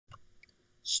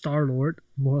Star-Lord,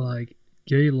 more like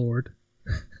Gaylord.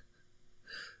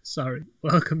 Sorry,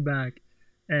 welcome back.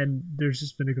 And there's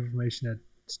just been a confirmation that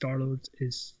Star-Lord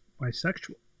is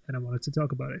bisexual, and I wanted to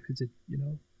talk about it because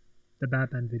the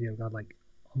Batman video got like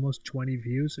almost 20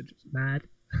 views, which is mad.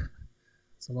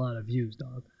 It's a lot of views,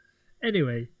 dog.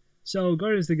 Anyway, so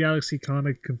Guardians of the Galaxy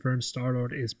comic confirms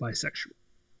Star-Lord is bisexual.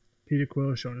 Peter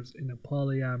Quill shown us in a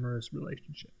polyamorous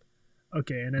relationship.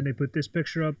 Okay, and then they put this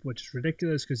picture up, which is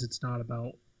ridiculous because it's not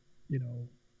about,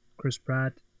 Chris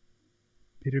Pratt,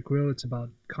 Peter Quill. It's about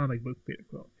comic book Peter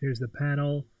Quill. Here's the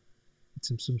panel.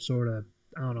 It's in some sort of,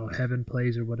 I don't know, heaven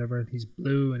place or whatever. And he's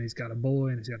blue and he's got a boy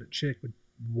and he's got a chick with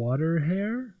water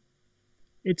hair.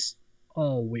 It's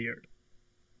all weird.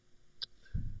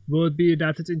 Will it be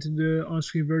adapted into the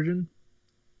on-screen version?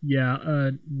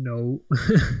 Yeah, no.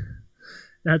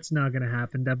 That's not gonna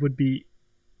happen. That would be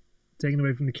taken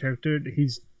away from the character.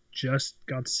 He's just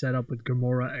got set up with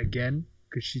Gamora again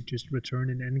because she just returned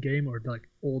in Endgame, or like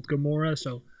old Gamora.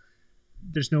 So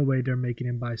there's no way they're making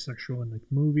him bisexual in like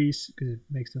movies because it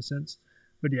makes no sense.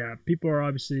 But yeah, people are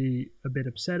obviously a bit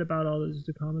upset about all this.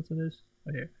 The comments on this.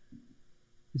 Oh, yeah.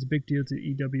 It's a big deal to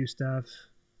EW staff,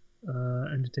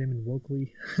 entertainment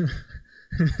locally.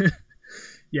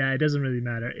 Yeah, it doesn't really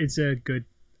matter. It's a good.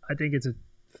 I think it's a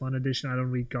fun addition. I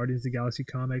don't read Guardians of the Galaxy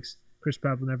comics. Chris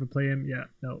Pratt will never play him. Yeah,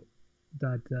 no,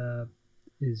 that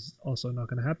is also not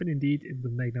going to happen. Indeed, it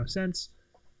would make no sense.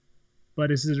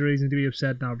 But is this a reason to be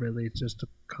upset? Not really. It's just a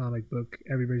comic book.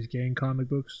 Everybody's gay in comic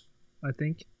books, I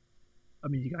think. I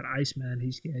mean, you got Iceman,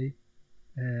 he's gay.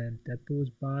 And Deadpool is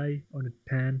bi. On the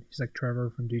Pan, he's like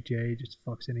Trevor from GTA, just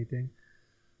fucks anything.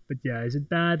 But yeah, is it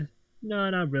bad? No,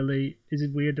 not really. Is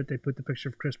it weird that they put the picture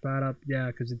of Chris Pratt up? Yeah,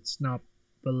 because it's not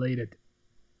related.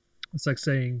 It's like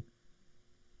saying,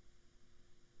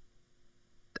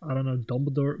 I don't know,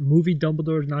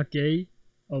 Dumbledore is not gay.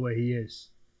 Oh wait, he is.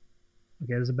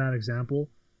 Okay, that's a bad example,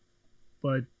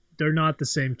 but they're not the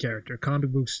same character.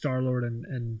 Comic book Star-Lord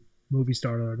and movie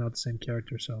Star-Lord are not the same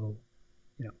character, so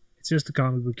it's just a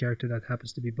comic book character that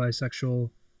happens to be bisexual.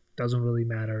 Doesn't really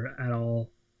matter at all.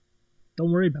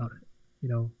 Don't worry about it.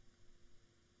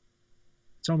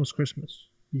 It's almost Christmas.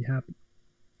 Be happy.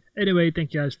 Anyway,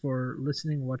 thank you guys for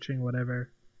listening, watching,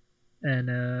 whatever,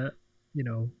 and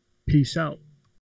peace out.